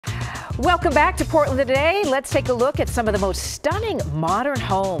Welcome back to Portland Today. Let's take a look at some of the most stunning modern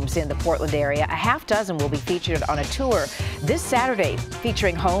homes in the Portland area. A half dozen will be featured on a tour this Saturday,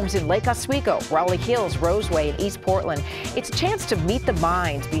 featuring homes in Lake Oswego, Raleigh Hills, Roseway, and East Portland. It's a chance to meet the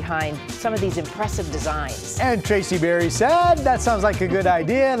minds behind some of these impressive designs. And Tracy Berry said that sounds like a good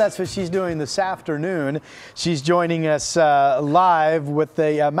idea. That's what she's doing this afternoon. She's joining us live with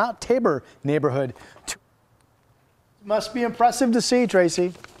the Mount Tabor neighborhood. Must be impressive to see,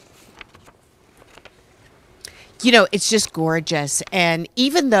 Tracy. You know, it's just gorgeous. And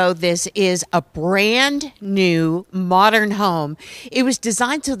even though this is a brand new modern home, it was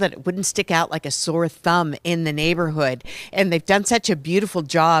designed so that it wouldn't stick out like a sore thumb in the neighborhood. And they've done such a beautiful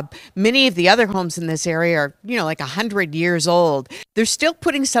job. Many of the other homes in this area are, like 100 years old. They're still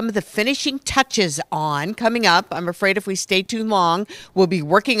putting some of the finishing touches on coming up. I'm afraid if we stay too long, we'll be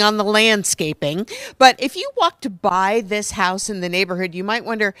working on the landscaping. But if you walk to buy this house in the neighborhood, you might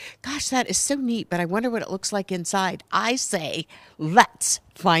wonder, gosh, that is so neat, but I wonder what it looks like inside. I say, let's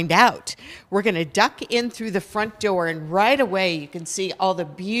find out. We're going to duck in through the front door, and right away you can see all the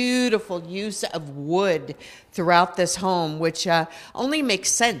beautiful use of wood throughout this home, which only makes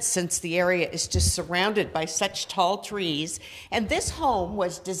sense since the area is just surrounded by such tall trees. And this home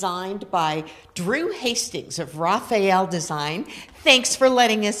was designed by Drew Hastings of Raphael Design. Thanks for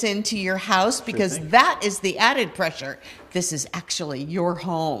letting us into your house, because that is the added pressure. This is actually your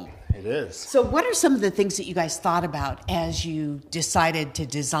home. It is. So what are some of the things that you guys thought about as you decided to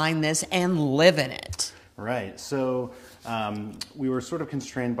design this and live in it? Right. So we were sort of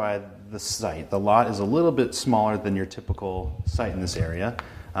constrained by the site. The lot is a little bit smaller than your typical site in this area.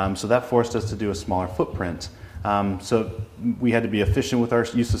 So that forced us to do a smaller footprint. So we had to be efficient with our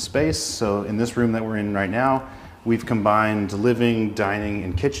use of space. So in this room that we're in right now, we've combined living, dining,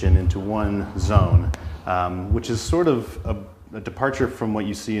 and kitchen into one zone, which is sort of a departure from what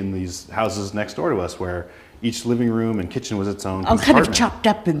you see in these houses next door to us, where each living room and kitchen was its own kind of chopped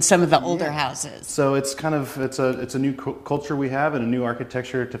up in some of the older houses. So it's kind of it's a new culture we have and a new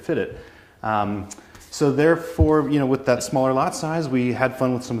architecture to fit it. So therefore, with that smaller lot size, we had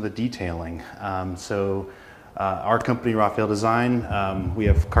fun with some of the detailing. Our company, Raphael Design, we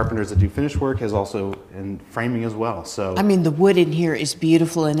have carpenters that do finish work, as also in framing as well. So I mean, the wood in here is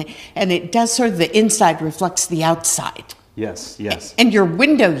beautiful, and it does sort of, the inside reflects the outside. Yes, yes. And your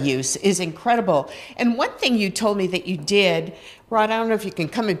window use is incredible. And one thing you told me that you did, Rod, I don't know if you can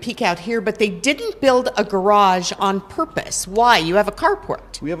come and peek out here, but they didn't build a garage on purpose. Why? You have a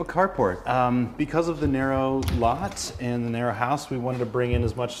carport. We have a carport. Because of the narrow lot and the narrow house, we wanted to bring in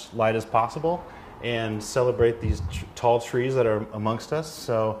as much light as possible and celebrate these tall trees that are amongst us.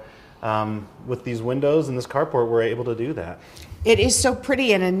 So with these windows and this carport, we're able to do that. It is so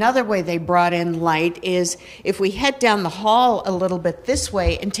pretty. And another way they brought in light is if we head down the hall a little bit this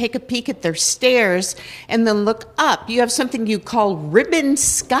way and take a peek at their stairs and then look up, you have something you call ribbon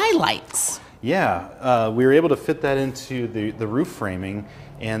skylights. Yeah, we were able to fit that into the roof framing,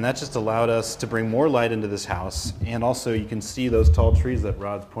 and that just allowed us to bring more light into this house. And also you can see those tall trees that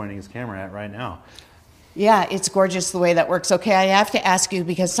Rod's pointing his camera at right now. Yeah, it's gorgeous the way that works. Okay, I have to ask you,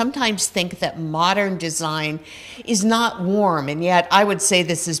 because sometimes think that modern design is not warm, and yet I would say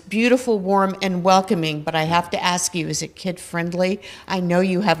this is beautiful, warm, and welcoming, but I have to ask you, is it kid-friendly? I know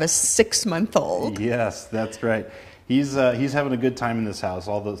you have a 6-month-old. Yes, that's right. He's having a good time in this house,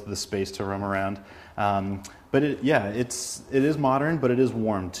 all the space to roam around. But it is modern, but it is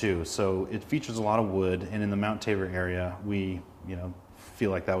warm too. So it features a lot of wood, and in the Mount Tabor area, we feel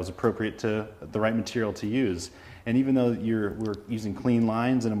like that was appropriate to the right material to use. And even though we're using clean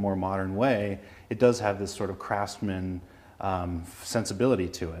lines in a more modern way, it does have this sort of craftsman sensibility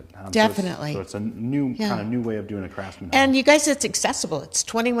to it. Definitely. So it's a kind of new way of doing a craftsman home. And you guys, it's accessible. It's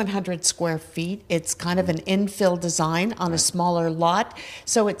 2,100 square feet. It's kind of an infill design on a smaller lot.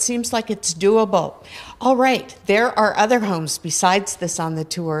 So it seems like it's doable. All right. There are other homes besides this on the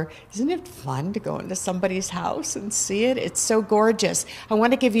tour. Isn't it fun to go into somebody's house and see it? It's so gorgeous. I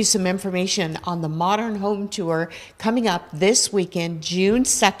want to give you some information on the Modern Home Tour coming up this weekend, June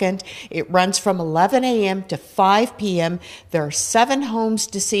 2nd. It runs from 11 a.m. to 5 p.m. There are 7 homes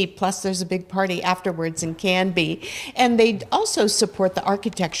to see, plus there's a big party afterwards in Canby. And they also support the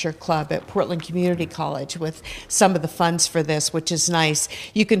Architecture Club at Portland Community College with some of the funds for this, which is nice.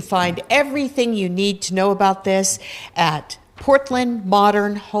 You can find everything you need to know about this at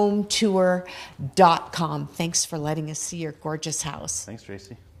PortlandModernHomeTour.com. Thanks for letting us see your gorgeous house. Thanks,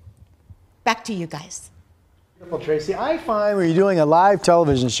 Tracy. Back to you guys. Well, Tracy, I find when you're doing a live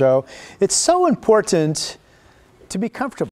television show, it's so important to be comfortable.